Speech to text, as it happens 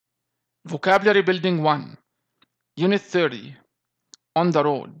Vocabulary Building 1, Unit 30, On the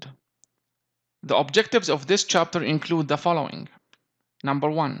Road. The objectives of this chapter include the following.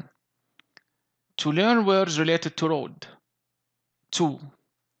 Number 1, to learn words related to road. 2,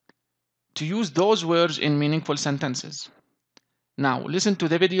 to use those words in meaningful sentences. Now listen to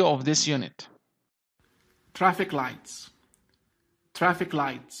the video of this unit. Traffic lights. Traffic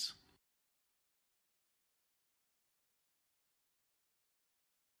lights.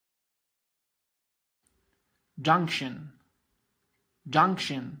 Junction.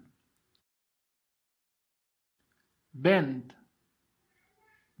 Junction. Bend.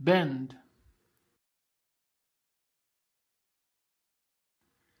 Bend.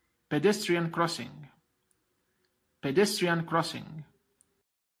 Pedestrian crossing. Pedestrian crossing.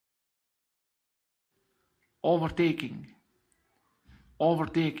 Overtaking.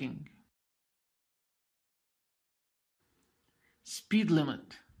 Overtaking. Speed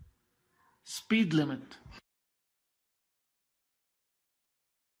limit. Speed limit.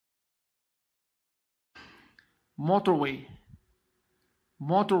 Motorway.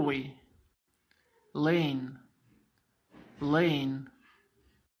 Motorway. Lane. Lane.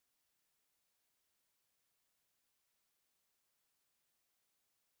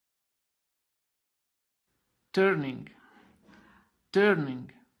 Turning.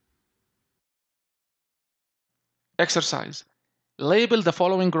 Turning. Exercise. Label the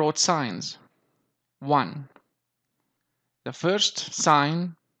following road signs. 1. The first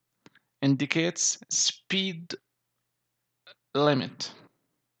sign indicates speed limit.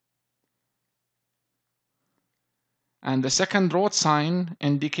 And the second road sign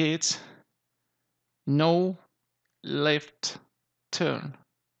indicates no left turn.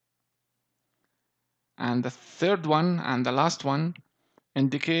 And the third one and the last one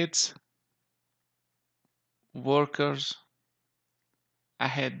indicates workers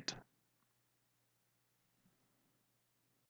ahead.